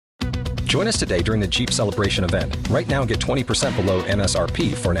Join us today during the Jeep Celebration event. Right now, get 20% below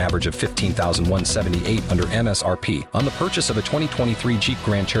MSRP for an average of $15,178 under MSRP on the purchase of a 2023 Jeep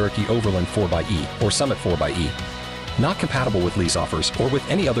Grand Cherokee Overland 4xE or Summit 4xE. Not compatible with lease offers or with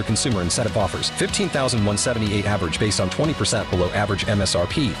any other consumer incentive offers. $15,178 average based on 20% below average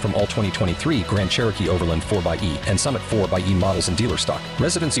MSRP from all 2023 Grand Cherokee Overland 4xE and Summit 4xE models in dealer stock.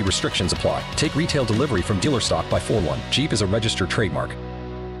 Residency restrictions apply. Take retail delivery from dealer stock by 4/1. Jeep is a registered trademark.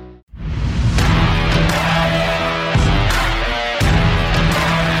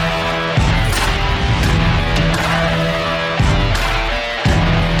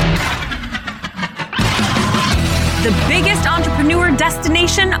 The biggest entrepreneur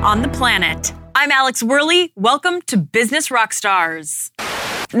destination on the planet. I'm Alex Worley. Welcome to Business Rockstars.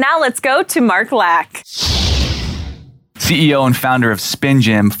 Now let's go to Mark Lack. CEO and founder of Spin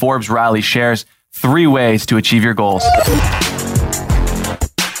Gym, Forbes Riley shares 3 ways to achieve your goals.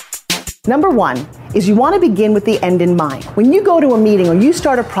 Number 1 is you want to begin with the end in mind. When you go to a meeting or you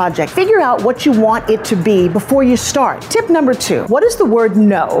start a project, figure out what you want it to be before you start. Tip number 2, what does the word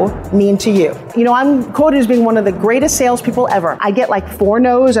no mean to you? You know, I'm quoted as being one of the greatest salespeople ever. I get like 4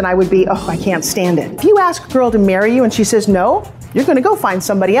 no's and I would be, I can't stand it. If you ask a girl to marry you and she says no, you're going to go find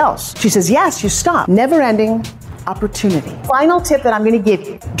somebody else. She says yes, you stop. Never ending opportunity. Final tip that I'm going to give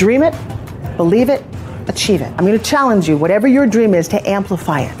you, dream it, believe it, achieve it. I'm going to challenge you, whatever your dream is, to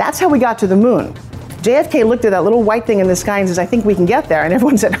amplify it. That's how we got to the moon. JFK looked at that little white thing in the sky and says, I think we can get there. And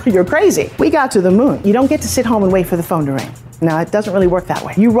everyone said, oh, you're crazy. We got to the moon. You don't get to sit home and wait for the phone to ring. No, it doesn't really work that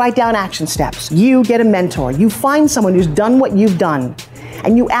way. You write down action steps. You get a mentor. You find someone who's done what you've done,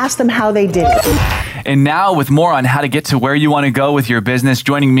 and you ask them how they did it. And now with more on how to get to where you want to go with your business,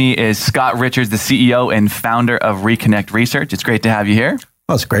 joining me is Scott Richards, the CEO and founder of Reconnect Research. It's great to have you here.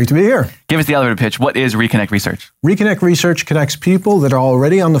 Well, it's great to be here. Give us the elevator pitch. What is Reconnect Research? Reconnect Research connects people that are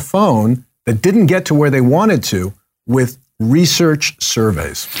already on the phone that didn't get to where they wanted to with research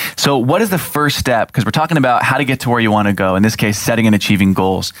surveys. So what is the first step? Because we're talking about how to get to where you want to go. In this case, setting and achieving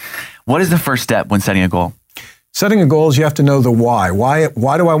goals. What is the first step when setting a goal? Setting a goal is you have to know the why. Why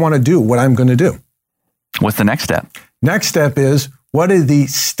do I want to do what I'm going to do? What's the next step? Next step is, what are the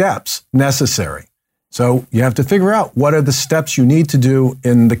steps necessary? So you have to figure out what are the steps you need to do.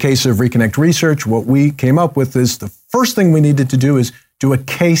 In the case of Reconnect Research, what we came up with is the first thing we needed to do is do a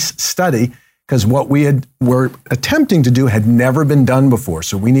case study, because what we were attempting to do had never been done before.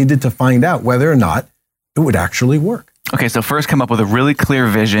 So we needed to find out whether or not it would actually work. Okay, so first come up with a really clear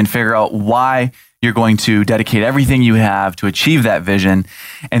vision, figure out why you're going to dedicate everything you have to achieve that vision,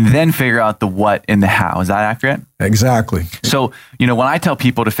 and then figure out the what and the how. Is that accurate? Exactly. So, when I tell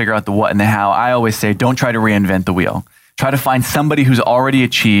people to figure out the what and the how, I always say, don't try to reinvent the wheel. Try to find somebody who's already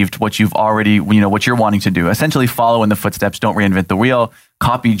achieved what you've already, what you're wanting to do. Essentially follow in the footsteps, don't reinvent the wheel,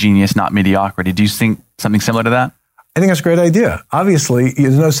 copy genius, not mediocrity. Do you think something similar to that? I think that's a great idea. Obviously,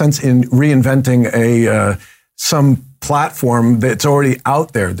 there's no sense in reinventing some platform that's already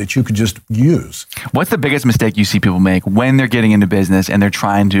out there that you could just use. What's the biggest mistake you see people make when they're getting into business and they're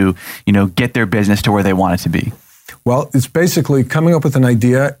trying to, get their business to where they want it to be? Well, it's basically coming up with an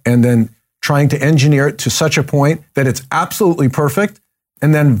idea and then trying to engineer it to such a point that it's absolutely perfect,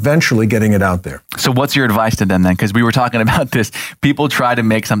 and then eventually getting it out there. So what's your advice to them then? Because we were talking about this. People try to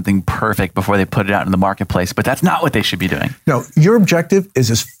make something perfect before they put it out in the marketplace, but that's not what they should be doing. No, your objective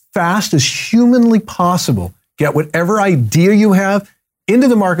is as fast as humanly possible. Get whatever idea you have into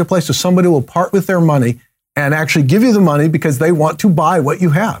the marketplace so somebody will part with their money and actually give you the money because they want to buy what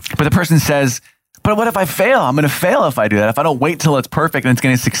you have. But the person says, but what if I fail? I'm going to fail if I do that. If I don't wait till it's perfect and it's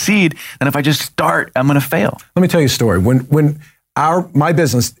going to succeed, then if I just start, I'm going to fail. Let me tell you a story. When my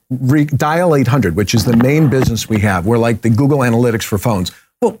business, Dial 800, which is the main business we have, we're like the Google Analytics for phones.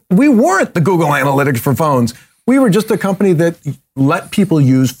 Well, we weren't the Google Analytics for phones. We were just a company that let people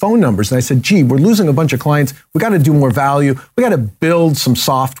use phone numbers. And I said, gee, we're losing a bunch of clients. We got to do more value. We got to build some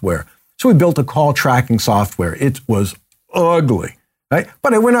software. So we built a call tracking software. It was ugly, right?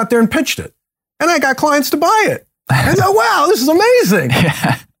 But I went out there and pitched it. And I got clients to buy it. I thought, wow, this is amazing.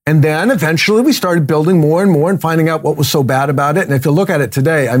 Yeah. And then eventually we started building more and more and finding out what was so bad about it. And if you look at it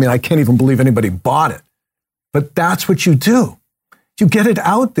today, I can't even believe anybody bought it. But that's what you do. You get it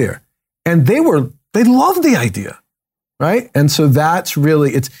out there. And they loved the idea, right? And so that's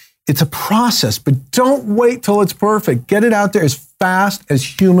really, it's a process, but don't wait till it's perfect. Get it out there as fast as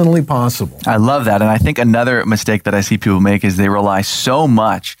humanly possible. I love that. And I think another mistake that I see people make is they rely so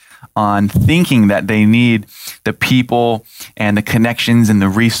much on thinking that they need the people and the connections and the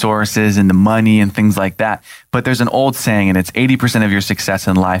resources and the money and things like that. But there's an old saying, and it's 80% of your success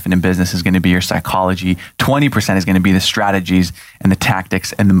in life and in business is going to be your psychology. 20% is going to be the strategies and the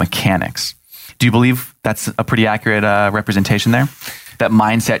tactics and the mechanics. Do you believe that's a pretty accurate representation there? That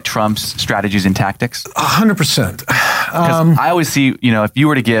mindset trumps strategies and tactics? 100%. I always see, if you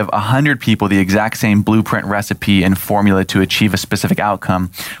were to give 100 people the exact same blueprint, recipe, and formula to achieve a specific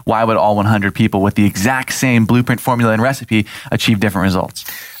outcome, why would all 100 people with the exact same blueprint, formula, and recipe achieve different results?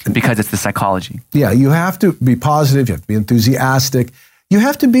 Because it's the psychology. Yeah, you have to be positive. You have to be enthusiastic. You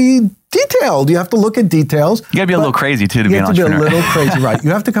have to be detailed. You have to look at details. You got to be a little crazy too to be an entrepreneur. You have to be a little crazy, right? You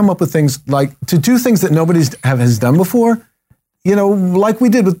have to come up with things like to do things that nobody has done before. Like we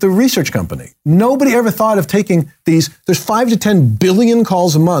did with the research company. Nobody ever thought of taking there's 5 to 10 billion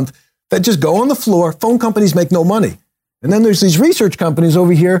calls a month that just go on the floor. Phone companies make no money. And then there's these research companies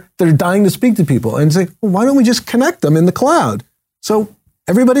over here that are dying to speak to people and say, well, why don't we just connect them in the cloud? So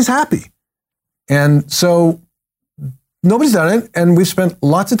everybody's happy. And so nobody's done it. And we've spent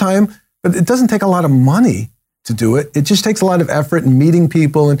lots of time, but it doesn't take a lot of money to do it. It just takes a lot of effort and meeting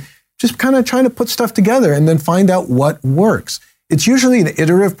people and just kind of trying to put stuff together and then find out what works. It's usually an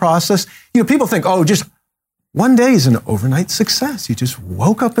iterative process. People think, just one day is an overnight success. You just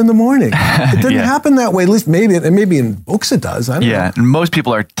woke up in the morning. It didn't happen that way. At least maybe in books it does. I don't know. And most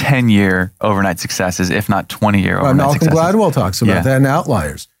people are 10-year overnight successes, if not 20-year overnight successes. Malcolm Gladwell talks about that in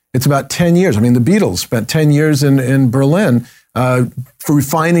Outliers. It's about 10 years. I mean, the Beatles spent 10 years in Berlin for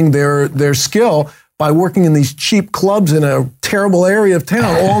refining their skill by working in these cheap clubs in a terrible area of town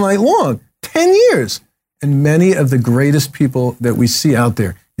all night long. 10 years. And many of the greatest people that we see out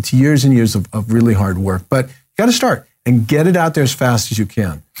there, it's years and years of really hard work. But you got to start and get it out there as fast as you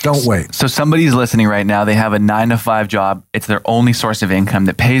can. Don't wait. So somebody's listening right now. They have a 9-to-5 job. It's their only source of income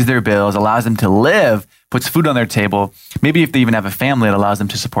that pays their bills, allows them to live, puts food on their table. Maybe if they even have a family, it allows them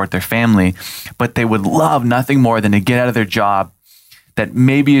to support their family. But they would love nothing more than to get out of their job that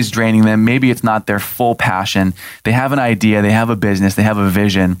maybe is draining them. Maybe it's not their full passion. They have an idea. They have a business. They have a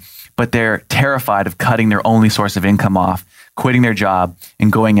vision. But they're terrified of cutting their only source of income off, quitting their job,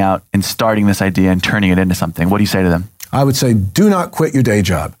 and going out and starting this idea and turning it into something. What do you say to them? I would say, do not quit your day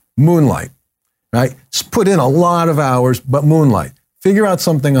job. Moonlight, right? Put in a lot of hours, but moonlight. Figure out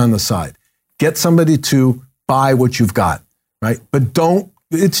something on the side. Get somebody to buy what you've got, right? But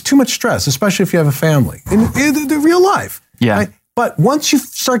it's too much stress, especially if you have a family. In the real life. Yeah. Right? But once you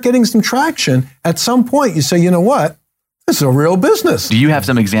start getting some traction, at some point you say, you know what? This is a real business. Do you have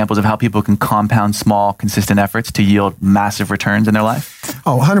some examples of how people can compound small, consistent efforts to yield massive returns in their life?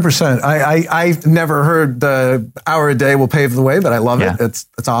 Oh, 100%. I've never heard the hour a day will pave the way, but I love it. It's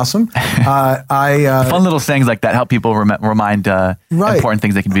awesome. Fun little sayings like that help people remind important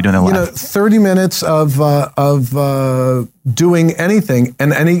things they can be doing in their life. 30 minutes of doing anything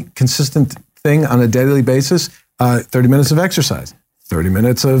and any consistent thing on a daily basis, 30 minutes of exercise, 30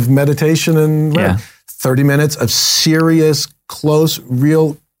 minutes of meditation and 30 minutes of serious, close,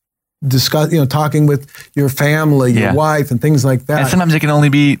 real talking with your family, your wife, and things like that. And sometimes it can only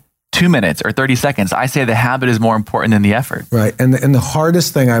be 2 minutes or 30 seconds. I say the habit is more important than the effort. Right. And the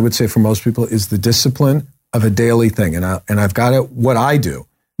hardest thing I would say for most people is the discipline of a daily thing. And I've got it, what I do.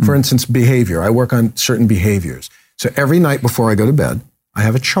 For instance, behavior. I work on certain behaviors. So every night before I go to bed, I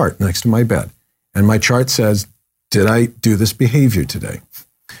have a chart next to my bed. And my chart says, did I do this behavior today?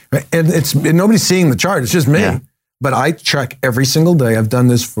 Right? And nobody's seeing the chart. It's just me. Yeah. But I check every single day. I've done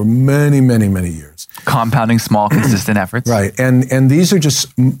this for many, many, many years. Compounding small, consistent efforts. Right. And these are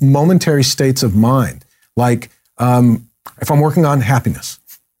just momentary states of mind. Like if I'm working on happiness,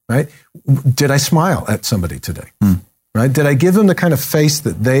 right? Did I smile at somebody today? Right? Did I give them the kind of face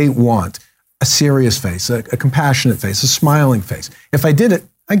that they want? A serious face, a compassionate face, a smiling face. If I did it,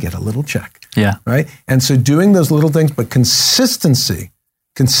 I get a little check. Yeah. Right? And so doing those little things, but consistently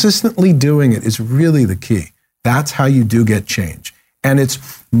doing it is really the key. That's how you do get change. And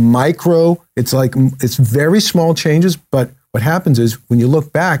it's micro, it's very small changes, but what happens is when you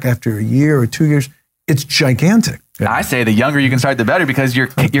look back after a year or 2 years, it's gigantic. I say the younger you can start, the better, because you're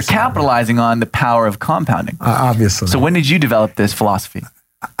capitalizing on the power of compounding. Obviously. So when did you develop this philosophy?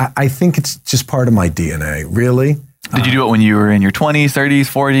 I think it's just part of my DNA, really. Did you do it when you were in your 20s, 30s,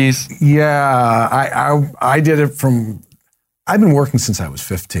 40s? Yeah, I did it I've been working since I was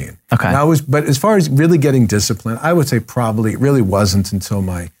 15. Okay. But as far as really getting discipline, I would say probably it really wasn't until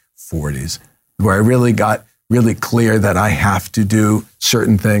my 40s where I really got really clear that I have to do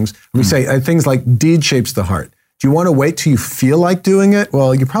certain things. We say things like deed shapes the heart. Do you want to wait till you feel like doing it?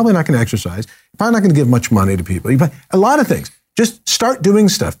 Well, you're probably not going to exercise. You're probably not going to give much money to people. A lot of things. Just start doing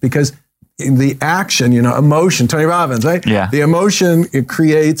stuff, because the action, emotion, Tony Robbins, right? Yeah. The motion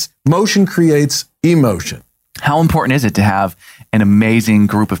creates emotion. How important is it to have an amazing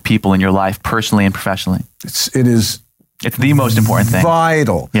group of people in your life, personally and professionally? It is. It's the most important thing.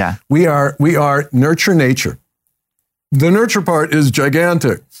 Vital. Yeah. We are nurture nature. The nurture part is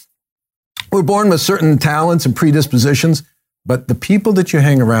gigantic. We're born with certain talents and predispositions, but the people that you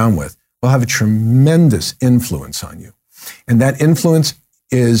hang around with will have a tremendous influence on you. And that influence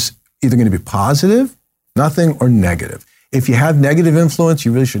is either going to be positive, nothing, or negative. If you have negative influence,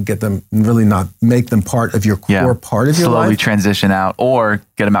 you really should get them, really not make them part of your core part of your life. Slowly transition out or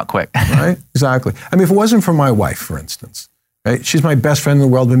get them out quick. Right? Exactly. I mean, if it wasn't for my wife, for instance, right? She's my best friend in the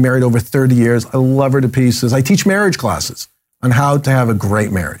world, been married over 30 years. I love her to pieces. I teach marriage classes on how to have a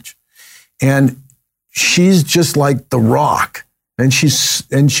great marriage. And she's just like the rock. And she's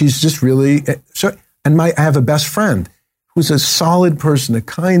just really, I have a best friend who's a solid person, a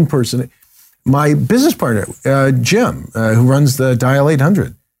kind person. My business partner, Jim, who runs the Dial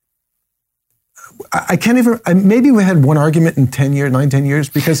 800. I can't even, maybe we had one argument in 10 years,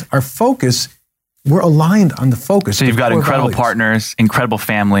 because our focus, we're aligned on the focus. So you've got incredible partners, incredible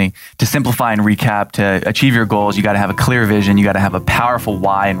family. To simplify and recap, to achieve your goals, you got to have a clear vision. You got to have a powerful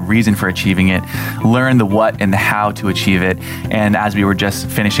why and reason for achieving it. Learn the what and the how to achieve it. And as we were just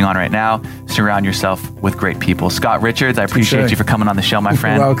finishing on right now, surround yourself with great people. Scott Richards, I appreciate you for coming on the show, my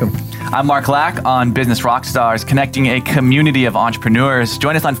friend. You're welcome. I'm Mark Lack on Business Rockstars, connecting a community of entrepreneurs.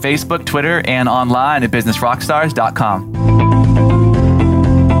 Join us on Facebook, Twitter, and online at businessrockstars.com.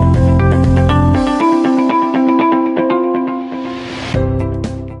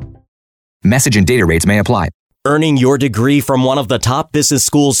 Message and data rates may apply. Earning your degree from one of the top business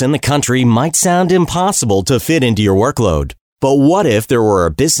schools in the country might sound impossible to fit into your workload. But what if there were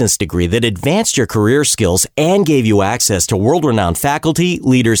a business degree that advanced your career skills and gave you access to world-renowned faculty,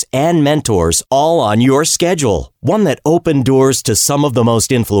 leaders, and mentors all on your schedule? One that opened doors to some of the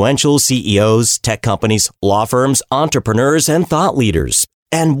most influential CEOs, tech companies, law firms, entrepreneurs, and thought leaders.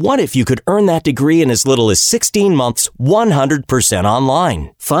 And what if you could earn that degree in as little as 16 months, 100%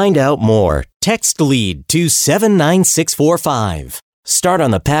 online? Find out more. Text LEAD to 79645. Start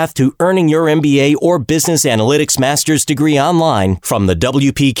on the path to earning your MBA or Business Analytics Master's degree online from the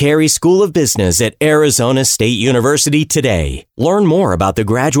W.P. Carey School of Business at Arizona State University today. Learn more about the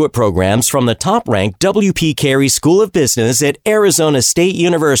graduate programs from the top-ranked W.P. Carey School of Business at Arizona State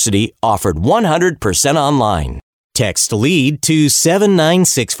University, offered 100% online. Text LEAD to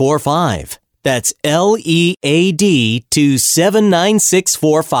 79645. That's LEAD to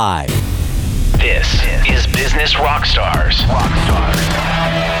 79645. This is Business Rockstars.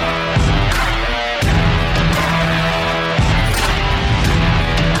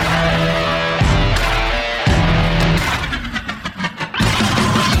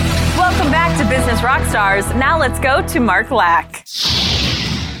 Welcome back to Business Rockstars. Now let's go to Mark Lack.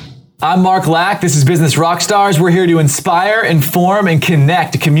 I'm Mark Lack. This is Business Rockstars. We're here to inspire, inform, and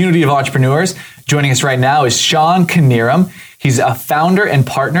connect a community of entrepreneurs. Joining us right now is Sean Knierim. He's a founder and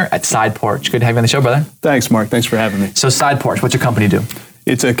partner at Side Porch. Good to have you on the show, brother. Thanks, Mark. Thanks for having me. So Side Porch, what's your company do?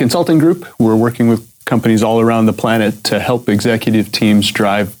 It's a consulting group. We're working with companies all around the planet to help executive teams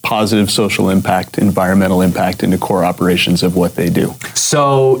drive positive social impact, environmental impact into core operations of what they do.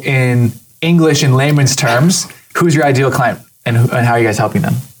 So in English and layman's terms, who's your ideal client and how are you guys helping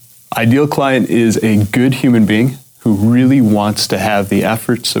them? Ideal client is a good human being who really wants to have the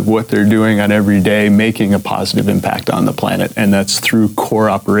efforts of what they're doing on every day making a positive impact on the planet. And that's through core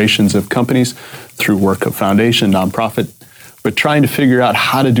operations of companies, through work of foundation, nonprofit, but trying to figure out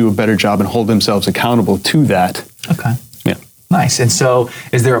how to do a better job and hold themselves accountable to that. Okay. Yeah. Nice. And so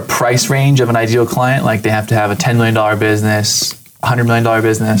is there a price range of an ideal client? Like they have to have a $10 million business, $100 million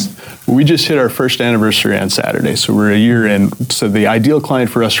business? We just hit our first anniversary on Saturday, so we're a year in. So the ideal client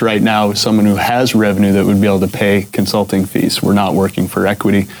for us right now is someone who has revenue that would be able to pay consulting fees. We're not working for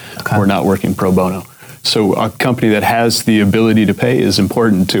equity. Okay. We're not working pro bono. So a company that has the ability to pay is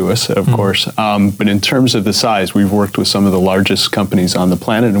important to us, of course. But in terms of the size, we've worked with some of the largest companies on the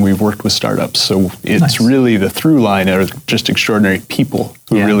planet, and we've worked with startups. So it's really the through line are just extraordinary people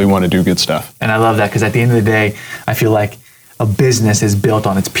who really want to do good stuff. And I love that because at the end of the day, I feel like a business is built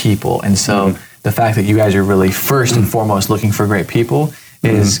on its people. And so the fact that you guys are really first and foremost looking for great people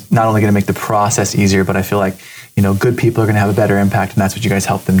is not only going to make the process easier, but I feel like, you know, good people are going to have a better impact, and that's what you guys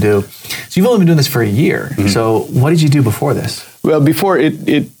help them do. So you've only been doing this for a year. So what did you do before this? Well, before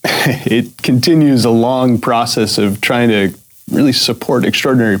it continues a long process of trying to really support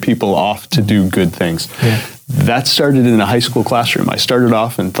extraordinary people off to do good things. That started in a high school classroom. I started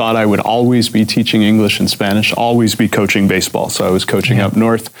off and thought I would always be teaching English and Spanish, always be coaching baseball. So I was coaching up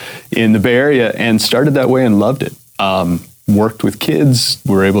north in the Bay Area and started that way and loved it. Worked with kids,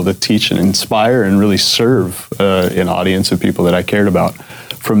 were able to teach and inspire and really serve an audience of people that I cared about.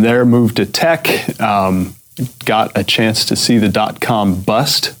 From there, moved to tech, got a chance to see the .com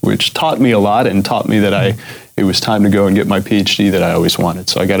bust, which taught me a lot and taught me that it was time to go and get my PhD that I always wanted.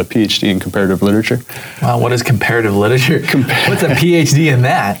 So I got a PhD in comparative literature. Wow, what is comparative literature? What's a PhD in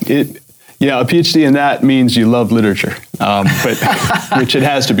that? A PhD in that means you love literature, but which it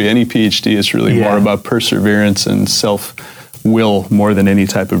has to be. Any PhD is really more about perseverance and self-will more than any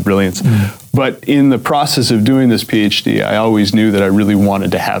type of brilliance. But in the process of doing this PhD, I always knew that I really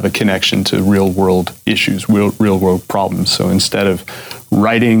wanted to have a connection to real-world issues, real-world problems. So instead of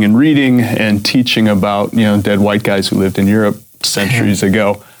writing and reading and teaching about dead white guys who lived in Europe centuries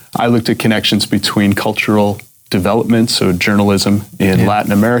ago, I looked at connections between cultural development, so journalism in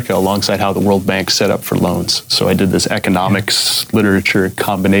Latin America, alongside how the World Bank set up for loans. So I did this economics literature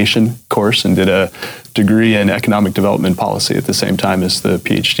combination course and did a degree in economic development policy at the same time as the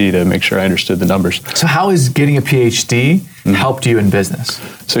PhD to make sure I understood the numbers. So how has getting a PhD helped you in business?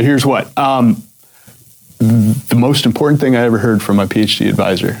 So here's what. The most important thing I ever heard from my PhD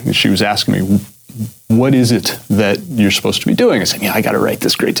advisor, she was asking me, what is it that you're supposed to be doing? I said, I got to write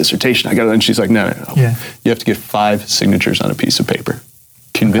this great dissertation. And she's like, no. You have to get 5 signatures on a piece of paper.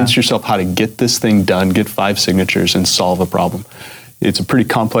 Convince yourself how to get this thing done, get 5 signatures and solve a problem. It's a pretty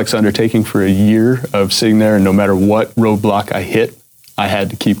complex undertaking for a year of sitting there, and no matter what roadblock I hit, I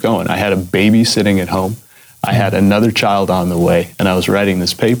had to keep going. I had a baby sitting at home. I had another child on the way, and I was writing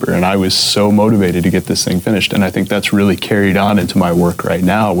this paper, and I was so motivated to get this thing finished. And I think that's really carried on into my work right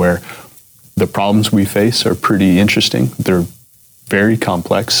now, where the problems we face are pretty interesting. They're very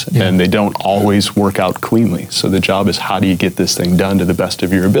complex, and they don't always work out cleanly. So the job is, how do you get this thing done to the best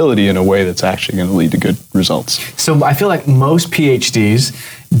of your ability in a way that's actually going to lead to good results? So I feel like most PhDs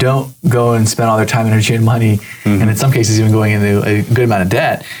don't go and spend all their time, energy, and money, and in some cases even going into a good amount of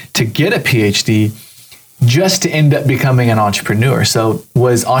debt to get a PhD just to end up becoming an entrepreneur. So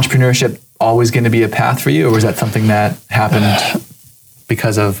was entrepreneurship always going to be a path for you, or was that something that happened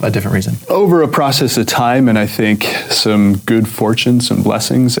because of a different reason? Over a process of time, and I think some good fortune, some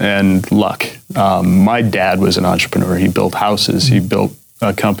blessings, and luck. My dad was an entrepreneur. He built houses. He built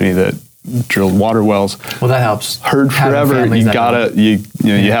a company that drilled water wells. Well, that helps. Heard forever,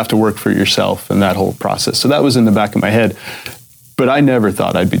 you have to work for yourself, and that whole process. So that was in the back of my head. But I never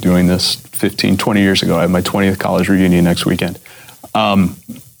thought I'd be doing this 15, 20 years ago. I have my 20th college reunion next weekend.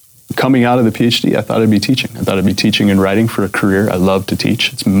 Coming out of the PhD, I thought I'd be teaching. I thought I'd be teaching and writing for a career. I love to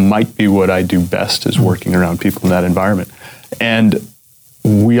teach. It might be what I do best, is working around people in that environment. And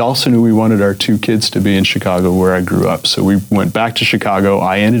we also knew we wanted our 2 kids to be in Chicago, where I grew up. So we went back to Chicago.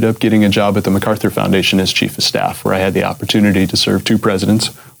 I ended up getting a job at the MacArthur Foundation as chief of staff, where I had the opportunity to serve 2 presidents,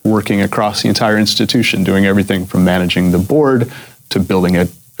 working across the entire institution, doing everything from managing the board to building an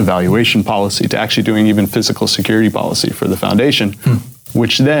evaluation policy to actually doing even physical security policy for the foundation.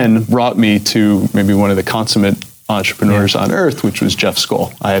 Which then brought me to maybe one of the consummate entrepreneurs on earth, which was Jeff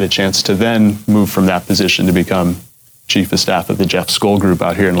Skoll. I had a chance to then move from that position to become chief of staff of the Jeff Skoll Group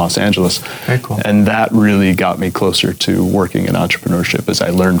out here in Los Angeles. Very cool. And that really got me closer to working in entrepreneurship as I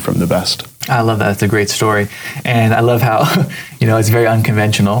learned from the best. I love that. It's a great story. And I love how, it's very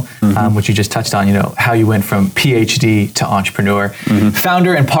unconventional, which you just touched on, how you went from PhD to entrepreneur.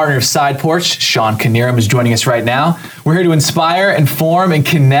 Founder and partner of Side Porch, Sean Knierim, is joining us right now. We're here to inspire, inform, and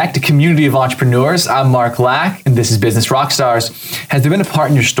connect a community of entrepreneurs. I'm Mark Lack, and this is Business Rockstars. Has there been a part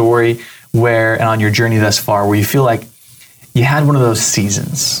in your story and on your journey thus far, where you feel like you had one of those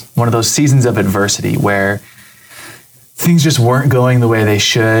seasons of adversity where things just weren't going the way they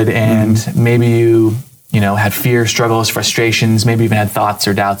should, and maybe you had fear, struggles, frustrations, maybe even had thoughts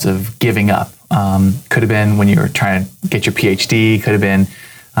or doubts of giving up? Could have been when you were trying to get your PhD, could have been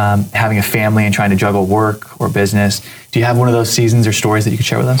having a family and trying to juggle work or business. Do you have one of those seasons or stories that you could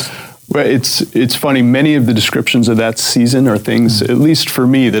share with us? Well, it's funny. Many of the descriptions of that season are things, at least for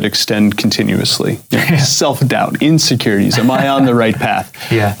me, that extend continuously. Self-doubt, insecurities. Am I on the right path?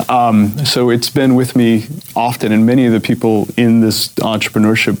 So it's been with me often, and many of the people in this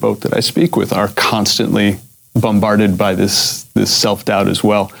entrepreneurship boat that I speak with are constantly bombarded by this self-doubt as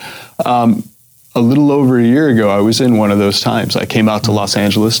well. A little over a year ago, I was in one of those times. I came out to Los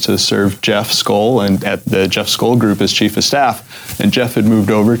Angeles to serve Jeff Skoll and at the Jeff Skoll Group as chief of staff. And Jeff had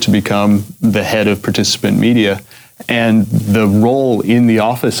moved over to become the head of participant media. And the role in the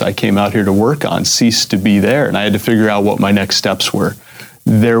office I came out here to work on ceased to be there. And I had to figure out what my next steps were.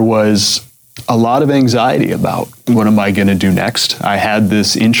 There was a lot of anxiety about what am I going to do next. I had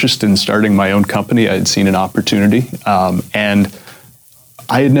this interest in starting my own company. I had seen an opportunity, and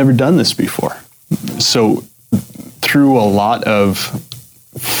I had never done this before. So through a lot of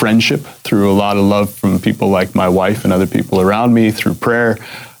friendship, through a lot of love from people like my wife and other people around me, through prayer,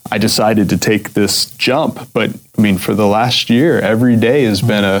 I decided to take this jump. But I mean, for the last year, every day has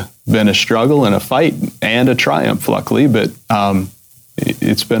been a struggle and a fight and a triumph, luckily. But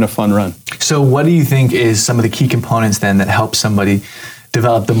it's been a fun run. So what do you think is some of the key components then that help somebody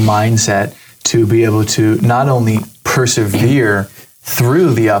develop the mindset to be able to not only persevere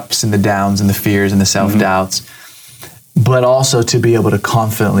through the ups and the downs and the fears and the self-doubts, but also to be able to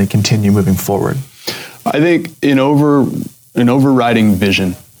confidently continue moving forward? I think an overriding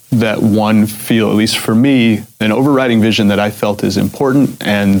vision that one feel, at least for me, an overriding vision that I felt is important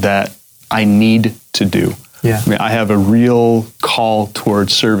and that I need to do. Yeah. I mean, I have a real call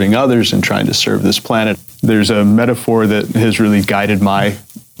towards serving others and trying to serve this planet. There's a metaphor that has really guided my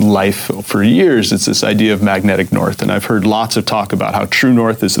life for years. It's this idea of magnetic north. And I've heard lots of talk about how true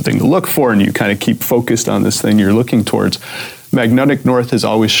north is the thing to look for, and you kind of keep focused on this thing you're looking towards. Magnetic north has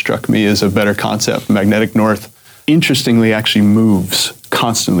always struck me as a better concept. Magnetic north, interestingly, actually moves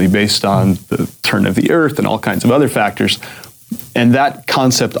constantly based on the turn of the earth and all kinds of other factors. And that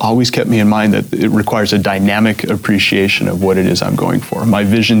concept always kept me in mind that it requires a dynamic appreciation of what it is I'm going for. My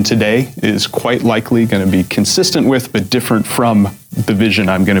vision today is quite likely going to be consistent with, but different from the vision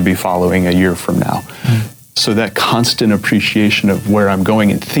I'm going to be following a year from now. So that constant appreciation of where I'm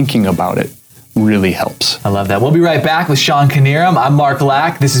going and thinking about it really helps. I love that. We'll be right back with Sean Knierim. I'm Mark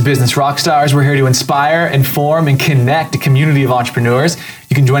Lack. This is Business Rockstars. We're here to inspire, inform, and connect a community of entrepreneurs.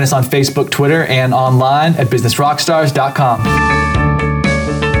 You can join us on Facebook, Twitter, and online at businessrockstars.com.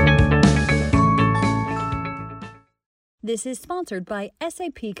 This is sponsored by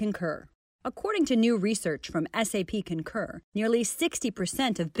SAP Concur. According to new research from SAP Concur, nearly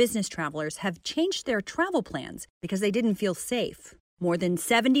 60% of business travelers have changed their travel plans because they didn't feel safe. More than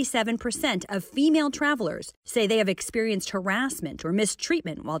 77% of female travelers say they have experienced harassment or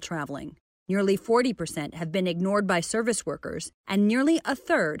mistreatment while traveling. Nearly 40% have been ignored by service workers, and nearly a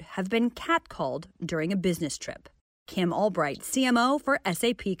third have been catcalled during a business trip. Kim Albright, CMO for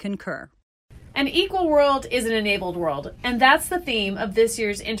SAP Concur. An equal world is an enabled world, and that's the theme of this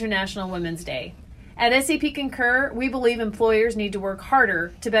year's International Women's Day. At SAP Concur, we believe employers need to work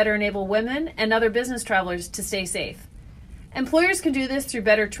harder to better enable women and other business travelers to stay safe. Employers can do this through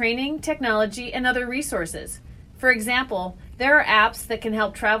better training, technology, and other resources. For example, there are apps that can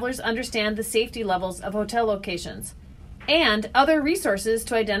help travelers understand the safety levels of hotel locations, and other resources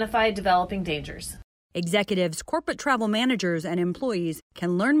to identify developing dangers. Executives, corporate travel managers, and employees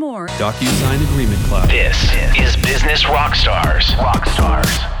can learn more. DocuSign Agreement Cloud. This is Business Rockstars.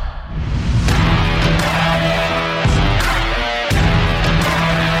 Rockstars.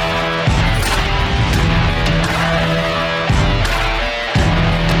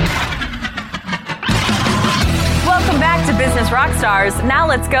 Welcome back to Business Rockstars. Now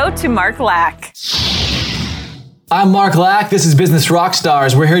let's go to Mark Lack. I'm Mark Lack. This is Business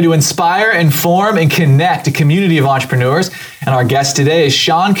Rockstars. We're here to inspire, inform, and connect a community of entrepreneurs. And our guest today is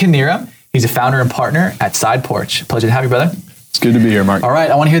Sean Knierim. He's a founder and partner at Side Porch. Pleasure to have you, brother. It's good to be here, Mark. All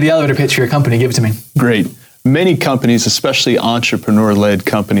right, I want to hear the elevator pitch for your company. Give it to me. Great. Many companies, especially entrepreneur-led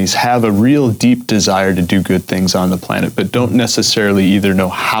companies, have a real deep desire to do good things on the planet, but don't necessarily either know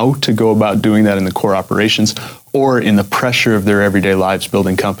how to go about doing that in the core operations or in the pressure of their everyday lives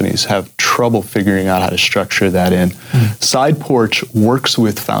building companies, have trouble figuring out how to structure that in. Side Porch works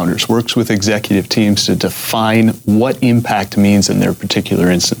with founders, works with executive teams to define what impact means in their particular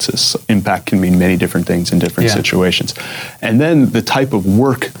instances. Impact can mean many different things in different situations. And then the type of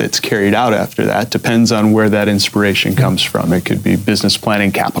work that's carried out after that depends on where that inspiration comes from. It could be business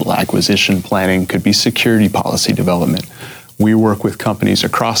planning, capital acquisition planning, could be security policy development. We work with companies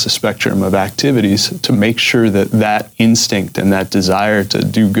across the spectrum of activities to make sure that that instinct and that desire to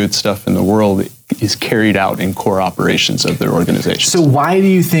do good stuff in the world is carried out in core operations of their organization. So why do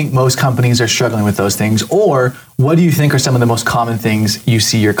you think most companies are struggling with those things? Or what do you think are some of the most common things you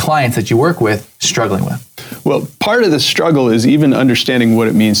see your clients that you work with struggling with? Well, part of the struggle is even understanding what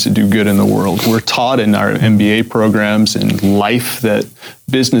it means to do good in the world. We're taught in our MBA programs in life that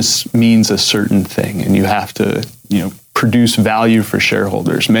business means a certain thing, and you have to, produce value for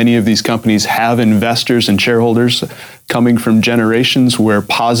shareholders. Many of these companies have investors and shareholders coming from generations where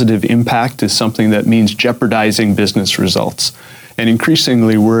positive impact is something that means jeopardizing business results. And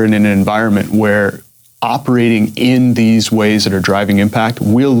increasingly, we're in an environment where operating in these ways that are driving impact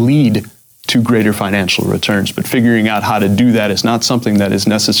will lead to greater financial returns. But figuring out how to do that is not something that is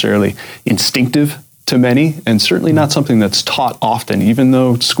necessarily instinctive to many, and certainly not something that's taught often, even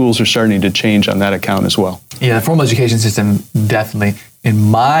though schools are starting to change on that account as well. Yeah, the formal education system definitely, in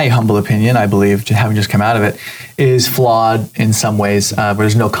my humble opinion, I believe, having just come out of it, is flawed in some ways, where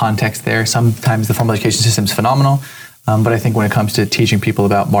there's no context there. Sometimes the formal education system is phenomenal, but I think when it comes to teaching people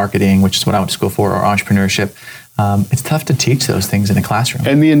about marketing, which is what I went to school for, or entrepreneurship, it's tough to teach those things in a classroom.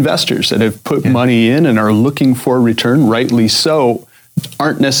 And the investors that have put money in and are looking for return, rightly so,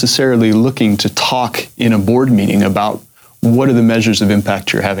 aren't necessarily looking to talk in a board meeting about what are the measures of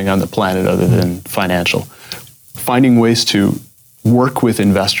impact you're having on the planet other than financial. Finding ways to work with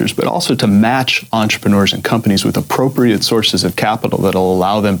investors, but also to match entrepreneurs and companies with appropriate sources of capital that'll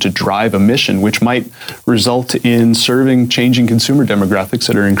allow them to drive a mission, which might result in serving changing consumer demographics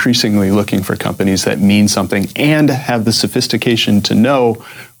that are increasingly looking for companies that mean something and have the sophistication to know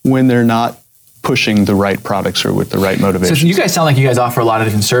when they're not pushing the right products or with the right motivation. So you guys sound like you guys offer a lot of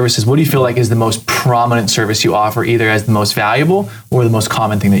different services. What do you feel like is the most prominent service you offer, either as the most valuable or the most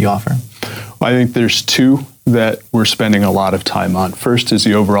common thing that you offer? Well, I think there's two that we're spending a lot of time on. First is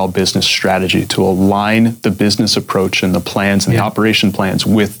the overall business strategy to align the business approach and the plans and the operation plans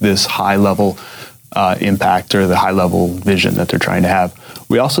with this high level impact or the high level vision that they're trying to have.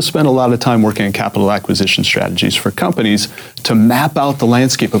 We also spend a lot of time working on capital acquisition strategies for companies to map out the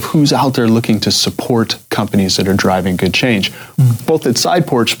landscape of who's out there looking to support companies that are driving good change, both at Side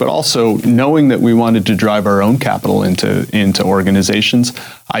Porch, but also knowing that we wanted to drive our own capital into organizations.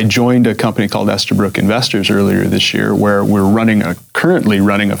 I joined a company called Estabrook Investors earlier this year, where we're currently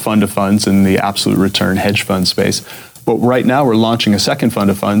running a fund of funds in the absolute return hedge fund space. But right now we're launching a second fund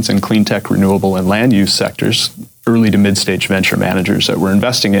of funds in clean tech, renewable, and land use sectors, early to mid-stage venture managers that we're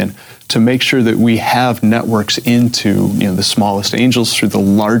investing in, to make sure that we have networks into the smallest angels through the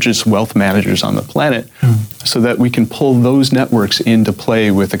largest wealth managers on the planet, so that we can pull those networks into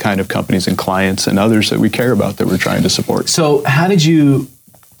play with the kind of companies and clients and others that we care about that we're trying to support. So how did you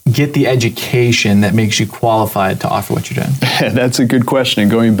get the education that makes you qualified to offer what you're doing? That's a good question.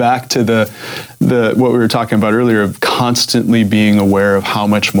 And going back to the what we were talking about earlier of constantly being aware of how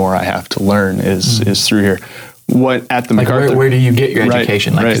much more I have to learn is through here. What at the MacArthur? Where do you get your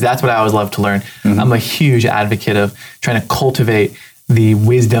education? Because that's what I always love to learn. I'm a huge advocate of trying to cultivate the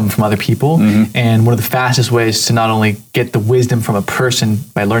wisdom from other people. And one of the fastest ways to not only get the wisdom from a person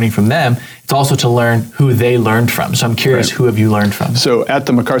by learning from them, it's also to learn who they learned from. So I'm curious, who have you learned from? So at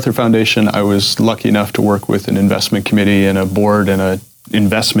the MacArthur Foundation, I was lucky enough to work with an investment committee and a board and a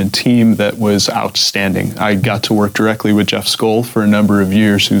investment team that was outstanding. I got to work directly with Jeff Skoll for a number of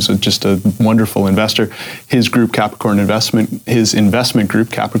years, who's just a wonderful investor. His group, his investment group,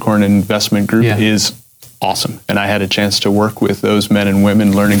 Capricorn Investment Group, is awesome. And I had a chance to work with those men and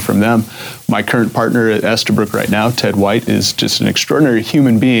women, learning from them. My current partner at Estabrook right now, Ted White, is just an extraordinary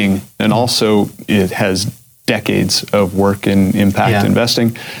human being, and also it has decades of work in impact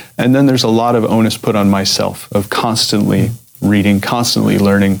investing. And then there's a lot of onus put on myself of constantly reading, constantly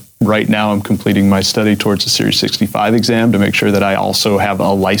learning. Right now I'm completing my study towards a Series 65 exam to make sure that I also have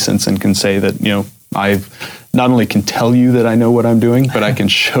a license and can say that, I've not only can tell you that I know what I'm doing, but I can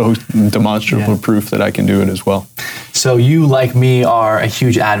show demonstrable proof that I can do it as well. So you, like me, are a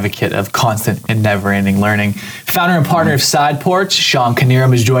huge advocate of constant and never-ending learning. Founder and partner of Side Porch, Sean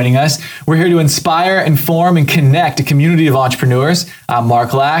Knierim, is joining us. We're here to inspire, inform, and connect a community of entrepreneurs. I'm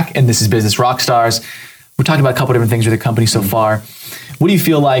Mark Lack, and this is Business Rockstars. We're talking about a couple different things with the company so far. What do you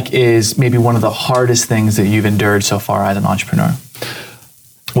feel like is maybe one of the hardest things that you've endured so far as an entrepreneur?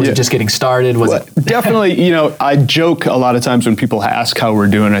 Was it just getting started? Definitely, I joke a lot of times when people ask how we're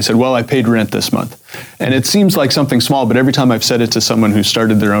doing. I said, well, I paid rent this month. And it seems like something small, but every time I've said it to someone who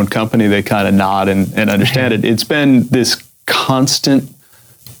started their own company, they kind of nod and understand it. It's been this constant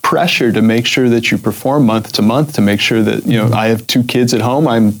pressure to make sure that you perform month to month, to make sure that, I have 2 kids at home.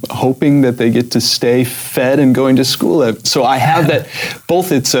 I'm hoping that they get to stay fed and going to school. So I have that,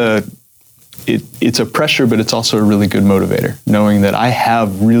 both it's a pressure, but it's also a really good motivator, knowing that I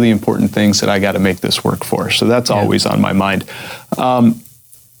have really important things that I got to make this work for. So that's always on my mind.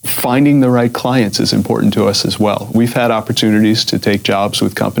 Finding the right clients is important to us as well. We've had opportunities to take jobs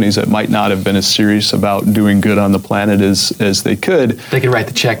with companies that might not have been as serious about doing good on the planet as they could. They could write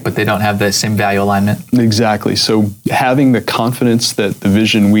the check, but they don't have the same value alignment. Exactly. So having the confidence that the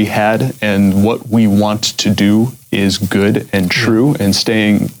vision we had and what we want to do is good and true, and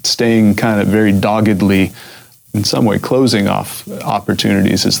staying kind of very doggedly, in some way, closing off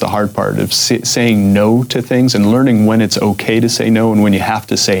opportunities is the hard part of saying no to things and learning when it's okay to say no and when you have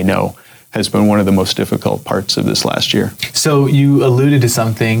to say no, has been one of the most difficult parts of this last year. So you alluded to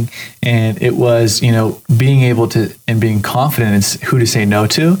something, and it was, being able to and being confident in who to say no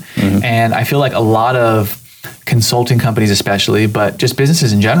to. Mm-hmm. And I feel like a lot of consulting companies especially, but just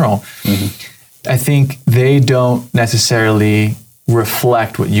businesses in general, mm-hmm. I think they don't necessarily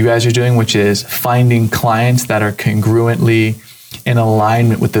reflect what you guys are doing, which is finding clients that are congruently in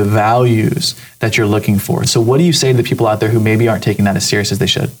alignment with the values that you're looking for. So what do you say to the people out there who maybe aren't taking that as serious as they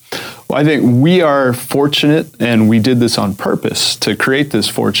should? Well, I think we are fortunate, and we did this on purpose to create this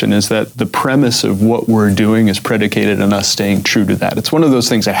fortune, is that the premise of what we're doing is predicated on us staying true to that. It's one of those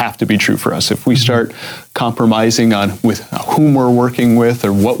things that have to be true for us. If we start compromising on with whom we're working with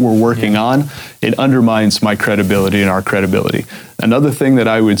or what we're working on, it undermines my credibility and our credibility. Another thing that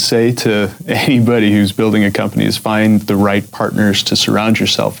I would say to anybody who's building a company is find the right partners to surround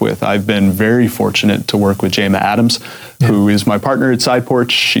yourself with. I've been very fortunate to work with Jama Adams, who is my partner at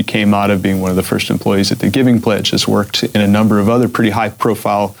SidePorch. She came out of being one of the first employees at the Giving Pledge, has worked in a number of other pretty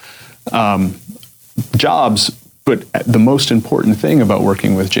high-profile jobs. But the most important thing about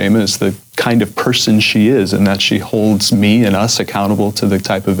working with Jama is the kind of person she is, and that she holds me and us accountable to the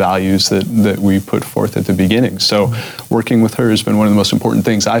type of values that we put forth at the beginning. So working with her has been one of the most important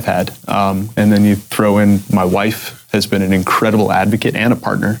things I've had. And then you throw in my wife has been an incredible advocate and a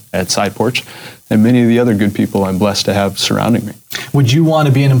partner at SidePorch, and many of the other good people I'm blessed to have surrounding me. Would you want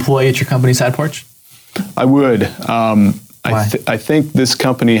to be an employee at your company, SidePorch? I would. I think this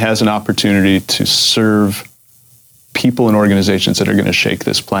company has an opportunity to serve people and organizations that are going to shake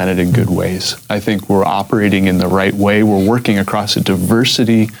this planet in good ways. I think we're operating in the right way. We're working across a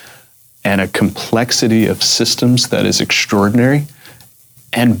diversity and a complexity of systems that is extraordinary.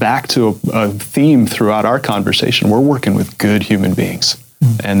 And back to a theme throughout our conversation, we're working with good human beings.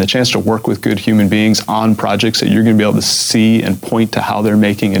 And the chance to work with good human beings on projects that you're going to be able to see and point to how they're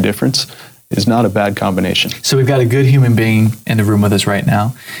making a difference is not a bad combination. So we've got a good human being in the room with us right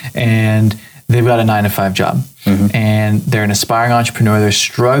now, and they've got a 9-to-5 job. Mm-hmm. And they're an aspiring entrepreneur. They're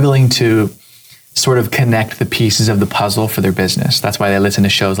struggling to sort of connect the pieces of the puzzle for their business. That's why they listen to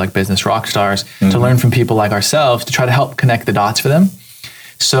shows like Business Rockstars, to learn from people like ourselves, to try to help connect the dots for them.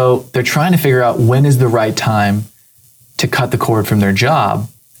 So they're trying to figure out when is the right time to cut the cord from their job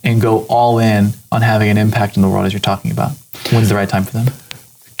and go all in on having an impact in the world, as you're talking about. When's the right time for them?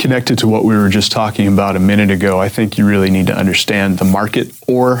 Connected to what we were just talking about a minute ago, I think you really need to understand the market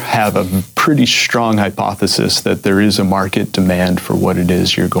or have a pretty strong hypothesis that there is a market demand for what it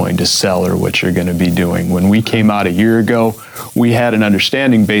is you're going to sell or what you're going to be doing. When we came out a year ago, we had an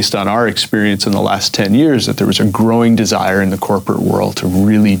understanding based on our experience in the last 10 years that there was a growing desire in the corporate world to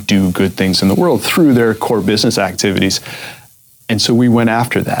really do good things in the world through their core business activities. And so we went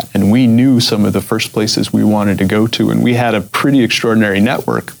after that, and we knew some of the first places we wanted to go to, and we had a pretty extraordinary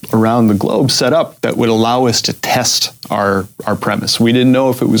network around the globe set up that would allow us to test our premise. We didn't know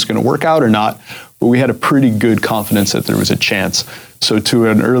if it was going to work out or not, but we had a pretty good confidence that there was a chance. So to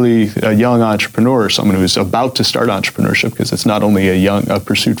a young entrepreneur, someone who's about to start entrepreneurship, because it's not only a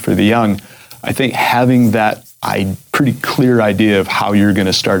pursuit for the young, I think having that pretty clear idea of how you're going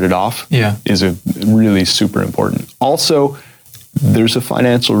to start it off is a really super important. Also, there's a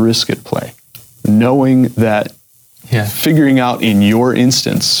financial risk at play. Knowing that, figuring out in your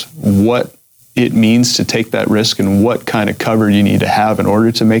instance what it means to take that risk and what kind of cover you need to have in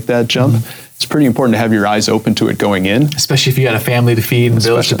order to make that jump, it's pretty important to have your eyes open to it going in. Especially if you got a family to feed and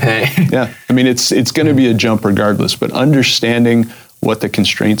bills to pay. I mean, it's going to be a jump regardless, but understanding what the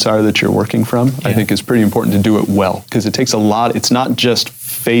constraints are that you're working from, I think is pretty important to do it well, because it takes a lot. It's not just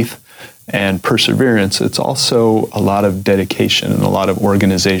faith and perseverance, it's also a lot of dedication and a lot of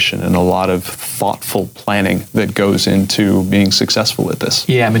organization and a lot of thoughtful planning that goes into being successful at this.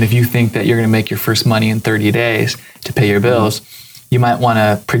 Yeah, I mean, if you think that you're going to make your first money in 30 days to pay your bills, you might want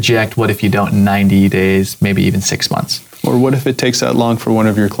to project what if you don't in 90 days, maybe even 6 months. Or what if it takes that long for one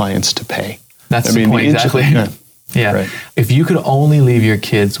of your clients to pay? That's the point, exactly. Right. If you could only leave your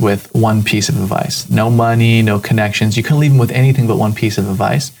kids with one piece of advice, no money, no connections, you couldn't leave them with anything but one piece of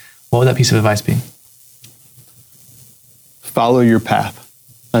advice, what would that piece of advice be? Follow your path.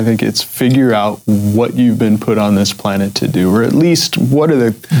 I think it's figure out what you've been put on this planet to do, or at least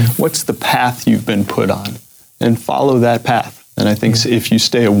what's the path you've been put on, and follow that path. And I think if you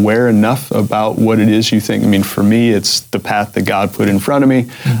stay aware enough about what it is you think, I mean, for me, it's the path that God put in front of me.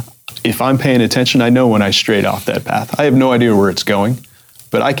 If I'm paying attention, I know when I strayed off that path. I have no idea where it's going,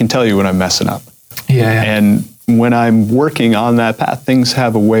 but I can tell you when I'm messing up. And when I'm working on that path, things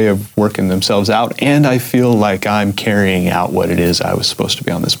have a way of working themselves out, and I feel like I'm carrying out what it is I was supposed to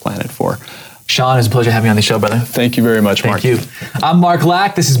be on this planet for. Sean, it's a pleasure having you on the show, brother. Thank you very much, Mark. Thank you. I'm Mark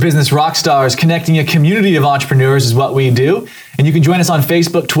Lack. This is Business Rockstars. Connecting a community of entrepreneurs is what we do. And you can join us on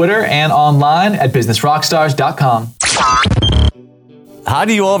Facebook, Twitter, and online at businessrockstars.com. How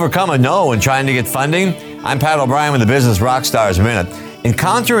do you overcome a no when trying to get funding? I'm Pat O'Brien with the Business Rockstars Minute.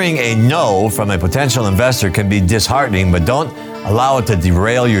 Encountering a no from a potential investor can be disheartening, but don't allow it to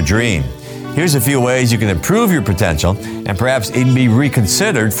derail your dream. Here's a few ways you can improve your potential and perhaps even be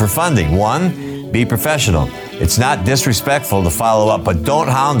reconsidered for funding. 1, be professional. It's not disrespectful to follow up, but don't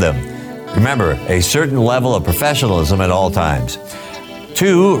hound them. Remember, a certain level of professionalism at all times.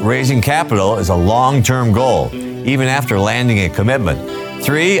 2, raising capital is a long-term goal, even after landing a commitment.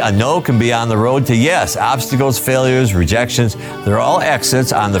 3, a no can be on the road to yes. Obstacles, failures, rejections, they're all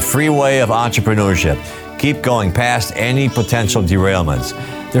exits on the freeway of entrepreneurship. Keep going past any potential derailments.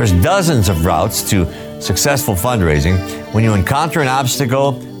 There's dozens of routes to successful fundraising. When you encounter an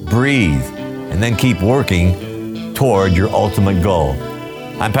obstacle, breathe, and then keep working toward your ultimate goal.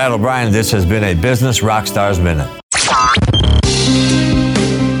 I'm Pat O'Brien, and this has been a Business Rockstars Minute.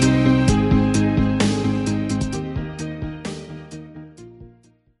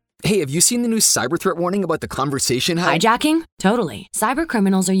 Hey, have you seen the new cyber threat warning about the conversation hub? Hijacking? Totally. Cyber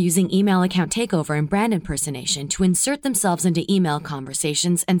criminals are using email account takeover and brand impersonation to insert themselves into email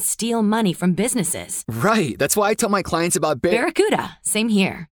conversations and steal money from businesses. Right. That's why I tell my clients about Barracuda. Same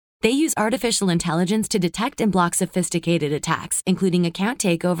here. They use artificial intelligence to detect and block sophisticated attacks, including account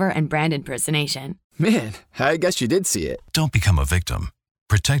takeover and brand impersonation. Man, I guess you did see it. Don't become a victim.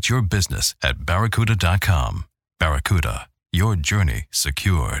 Protect your business at barracuda.com. Barracuda, your journey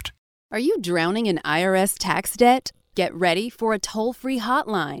secured. Are you drowning in IRS tax debt? Get ready for a toll-free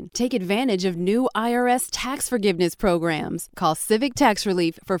hotline. Take advantage of new IRS tax forgiveness programs. Call Civic Tax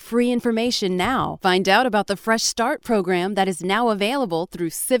Relief for free information now. Find out about the Fresh Start program that is now available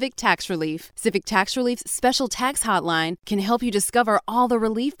through Civic Tax Relief. Civic Tax Relief's special tax hotline can help you discover all the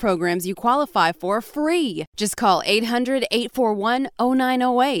relief programs you qualify for free. Just call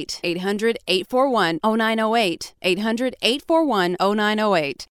 800-841-0908. 800-841-0908.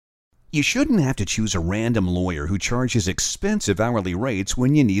 800-841-0908. You shouldn't have to choose a random lawyer who charges expensive hourly rates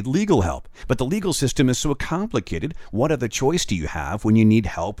when you need legal help. But the legal system is so complicated, what other choice do you have when you need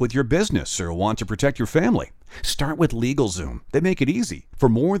help with your business or want to protect your family? Start with LegalZoom. They make it easy. For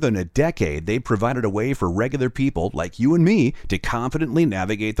more than a decade, they've provided a way for regular people like you and me to confidently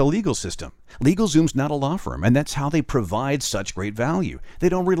navigate the legal system. LegalZoom's not a law firm, and that's how they provide such great value. They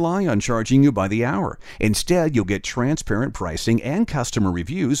don't rely on charging you by the hour. Instead, you'll get transparent pricing and customer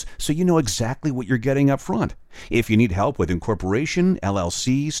reviews so you know exactly what you're getting up front. If you need help with incorporation,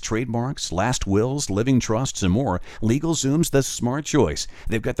 LLCs, trademarks, last wills, living trusts, and more, LegalZoom's the smart choice.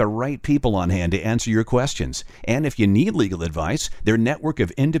 They've got the right people on hand to answer your questions. And if you need legal advice, their network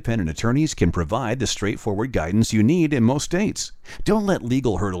of independent attorneys can provide the straightforward guidance you need in most states. Don't let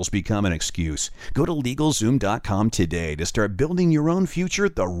legal hurdles become an excuse. Go to LegalZoom.com today to start building your own future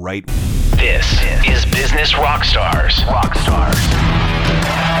the right way. This is Business Rockstars. Rockstars.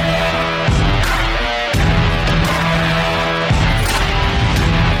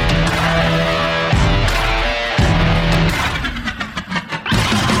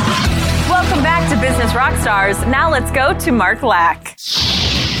 Welcome back to Business Rockstars. Now let's go to Mark Lack.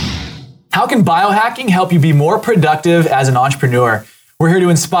 How can biohacking help you be more productive as an entrepreneur? We're here to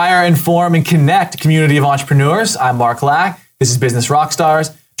inspire, inform, and connect a community of entrepreneurs. I'm Mark Lack. This is Business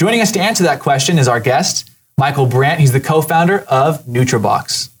Rockstars. Joining us to answer that question is our guest, Michael Brandt. He's the co-founder of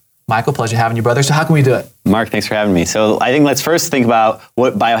NutriBox. Michael, pleasure having you, brother. So how can we do it? Mark, thanks for having me. So I think let's first think about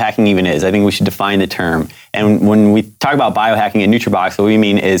what biohacking even is. I think we should define the term. And when we talk about biohacking at NutriBox, what we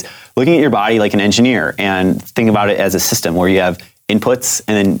mean is looking at your body like an engineer and think about it as a system where you have inputs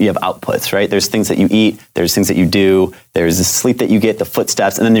and then you have outputs, right? There's things that you eat, there's things that you do, there's the sleep that you get, the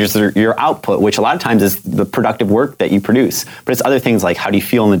footsteps, and then there's your output, which a lot of times is the productive work that you produce. But it's other things like how do you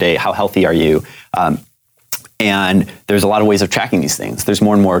feel in the day, how healthy are you? And there's a lot of ways of tracking these things. There's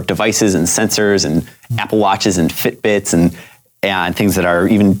more and more devices and sensors and Apple Watches and Fitbits and things that are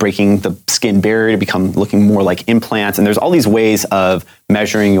even breaking the skin barrier to become looking more like implants. And there's all these ways of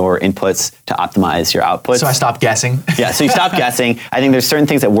measuring your inputs to optimize your outputs. So I stopped guessing. Yeah, so you stop guessing. I think there's certain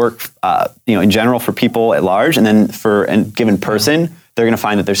things that work, in general for people at large, and then for a given person, they're going to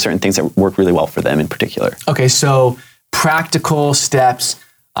find that there's certain things that work really well for them in particular. Okay, so practical steps.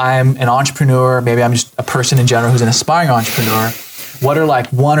 I'm an entrepreneur. Maybe I'm just a person in general who's an aspiring entrepreneur. What are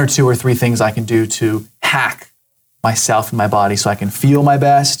like 1 or 2 or 3 things I can do to hack myself and my body so I can feel my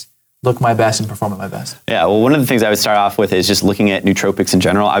best, look my best, and perform at my best? Yeah, well, one of the things I would start off with is just looking at nootropics in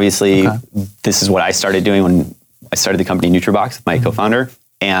general. Obviously, This is what I started doing when I started the company NutriBox with my co-founder.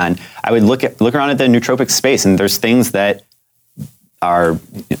 And I would look around at the nootropic space, and there's things that are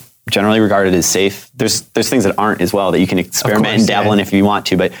generally regarded as safe. There's things that aren't as well that you can experiment and dabble in if you want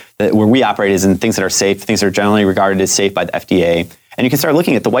to, but where we operate is in things that are safe, things that are generally regarded as safe by the FDA. And you can start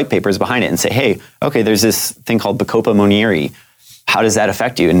looking at the white papers behind it and say, hey, okay, there's this thing called Bacopa monnieri. How does that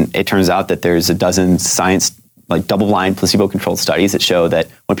affect you? And it turns out that there's a dozen science, like double-blind, placebo-controlled studies that show that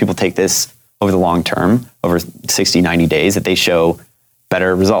when people take this over the long term, over 60, 90 days, that they show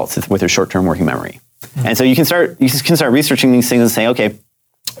better results with their short-term working memory. Mm-hmm. And so you can start researching these things and say, okay,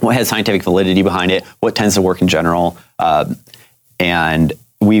 what has scientific validity behind it? What tends to work in general? And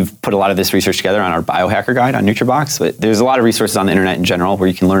we've put a lot of this research together on our biohacker guide on NutriBox. But there's a lot of resources on the internet in general where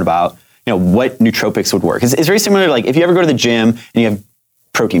you can learn about, what nootropics would work. It's very similar to, like, if you ever go to the gym and you have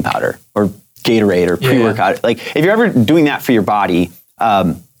protein powder or Gatorade or pre-workout. Like, if you're ever doing that for your body,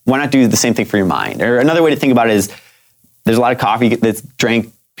 why not do the same thing for your mind? Or another way to think about it is there's a lot of coffee that's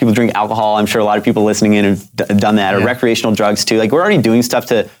drank. People drink alcohol. I'm sure a lot of people listening in have done that, or recreational drugs too. Like, we're already doing stuff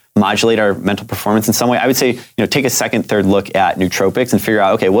to modulate our mental performance in some way. I would say, take a second, third look at nootropics and figure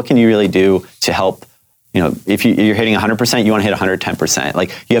out, okay, what can you really do to help? If you're hitting 100%, you want to hit 110%.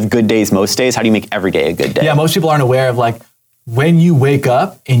 Like, you have good days most days. How do you make every day a good day? Yeah, most people aren't aware of, like, when you wake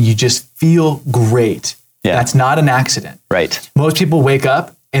up and you just feel great. Yeah. That's not an accident. Right. Most people wake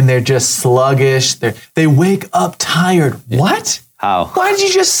up and they're just sluggish. They wake up tired. Yeah. What? How? Why did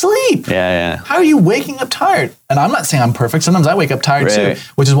you just sleep? Yeah. How are you waking up tired? And I'm not saying I'm perfect. Sometimes I wake up tired too,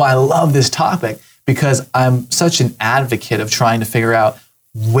 which is why I love this topic, because I'm such an advocate of trying to figure out,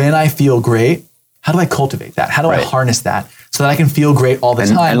 when I feel great, how do I cultivate that? How do I harness that so that I can feel great all the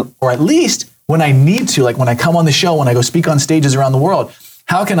time? Or at least when I need to, like when I come on the show, when I go speak on stages around the world,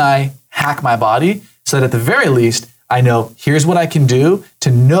 how can I hack my body so that at the very least, I know here's what I can do to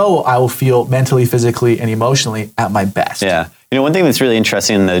know I will feel mentally, physically, and emotionally at my best. Yeah. One thing that's really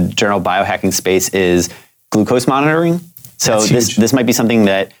interesting in the general biohacking space is glucose monitoring. So this might be something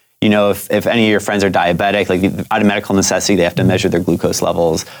that, if any of your friends are diabetic, like out of medical necessity, they have to measure their glucose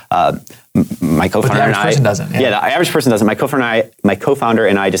levels. My co-founder but the average person doesn't. Yeah, the average person doesn't. My co-founder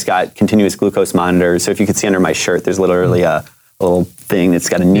and I just got continuous glucose monitors. So if you could see under my shirt, there's literally a little thing that's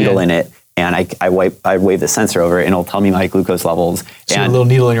got a needle in it. And I wave the sensor over it, and it'll tell me my glucose levels. So a little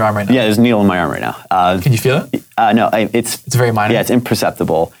needle in your arm right now? Yeah, there's a needle in my arm right now. Can you feel it? No, it's very minor? Yeah, it's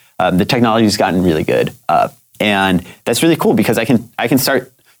imperceptible. The technology's gotten really good. And that's really cool because I can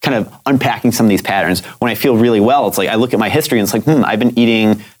start kind of unpacking some of these patterns. When I feel really well, it's like I look at my history and it's like, I've been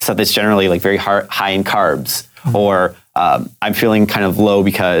eating stuff that's generally like very high in carbs. Or I'm feeling kind of low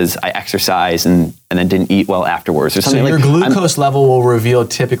because I exercised and then didn't eat well afterwards, or something. So your glucose level will reveal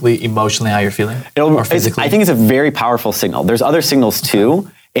typically emotionally how you're feeling, or physically? I think it's a very powerful signal. There's other signals too,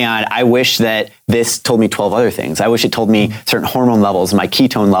 and I wish that this told me 12 other things. I wish it told me certain hormone levels, my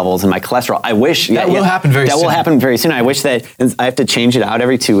ketone levels, and my cholesterol. I wish that will happen very soon. That will happen very soon. I wish that I have to change it out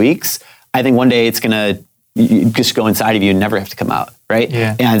every 2 weeks. I think one day it's going to just go inside of you and never have to come out, right?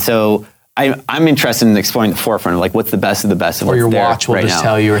 Yeah. And so I'm interested in exploring the forefront of like what's the best of the best of what's there right now. Or your watch will just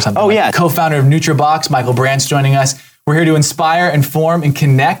tell you or something. Oh, yeah. Co-founder of NutriBox, Michael Brandt's joining us. We're here to inspire, inform, and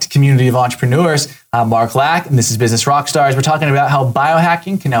connect community of entrepreneurs. I'm Mark Lack, and this is Business Rockstars. We're talking about how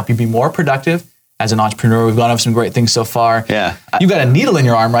biohacking can help you be more productive as an entrepreneur. We've gone over some great things so far. Yeah. You've got a needle in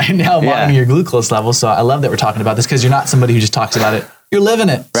your arm right now monitoring your glucose level, so I love that we're talking about this because you're not somebody who just talks about it. You're living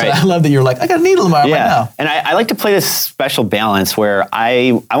it. Right. So I love that you're like, I got a needle in my arm right now. And I like to play this special balance where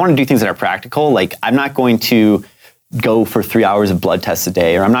I want to do things that are practical. Like, I'm not going to go for 3 hours of blood tests a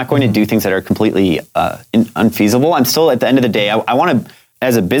day, or I'm not going to do things that are completely unfeasible. I'm still, at the end of the day, I want to,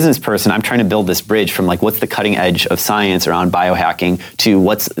 as a business person, I'm trying to build this bridge from like what's the cutting edge of science around biohacking to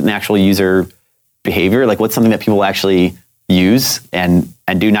what's an actual user behavior, like what's something that people actually use and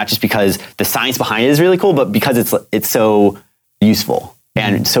do, not just because the science behind it is really cool, but because it's so useful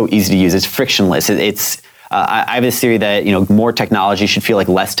and so easy to use. It's frictionless. I have this theory that more technology should feel like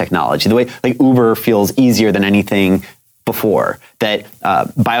less technology. The way like Uber feels easier than anything before. That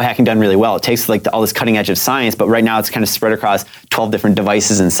biohacking done really well. It takes like all this cutting edge of science, but right now it's kind of spread across 12 different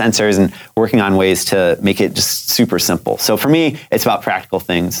devices and sensors, and working on ways to make it just super simple. So for me, it's about practical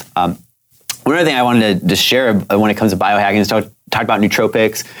things. One other thing I wanted to just share when it comes to biohacking is talk about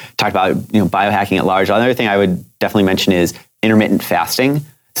nootropics, talk about biohacking at large. Another thing I would definitely mention is intermittent fasting.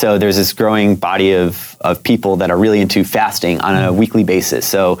 So there's this growing body of people that are really into fasting on a weekly basis.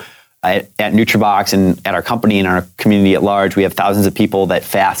 So at NutriBox and at our company and our community at large, we have thousands of people that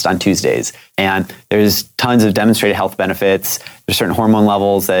fast on Tuesdays. And there's tons of demonstrated health benefits. There's certain hormone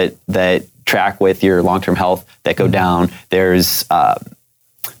levels that track with your long-term health that go down. There's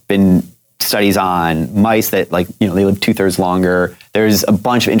been studies on mice that they live 2/3 longer. There's a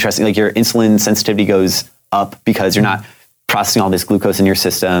bunch of interesting, your insulin sensitivity goes up because you're not processing all this glucose in your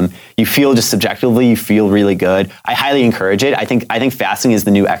system. You feel just subjectively, you feel really good. I highly encourage it. I think fasting is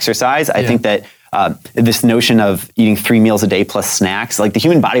the new exercise. I think that this notion of eating 3 meals a day plus snacks, the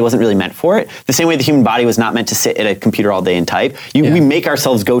human body wasn't really meant for it. The same way the human body was not meant to sit at a computer all day and type. We make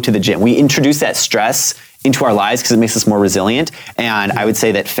ourselves go to the gym. We introduce that stress into our lives because it makes us more resilient. And I would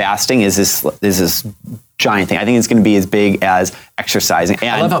say that fasting is this giant thing. I think it's going to be as big as exercising. And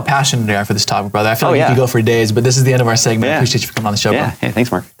I love how passionate you are for this topic, brother. I feel like you could go for days, but this is the end of our segment. I appreciate you for coming on the show, bro. Hey,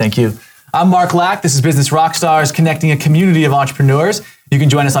 thanks, Mark. Thank you. I'm Mark Lack. This is Business Rockstars, connecting a community of entrepreneurs. You can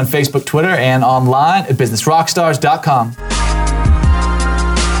join us on Facebook, Twitter, and online at businessrockstars.com.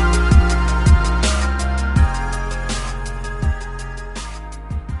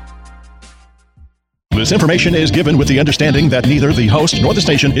 This information is given with the understanding that neither the host nor the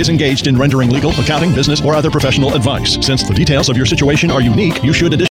station is engaged in rendering legal, accounting, business, or other professional advice. Since the details of your situation are unique, you should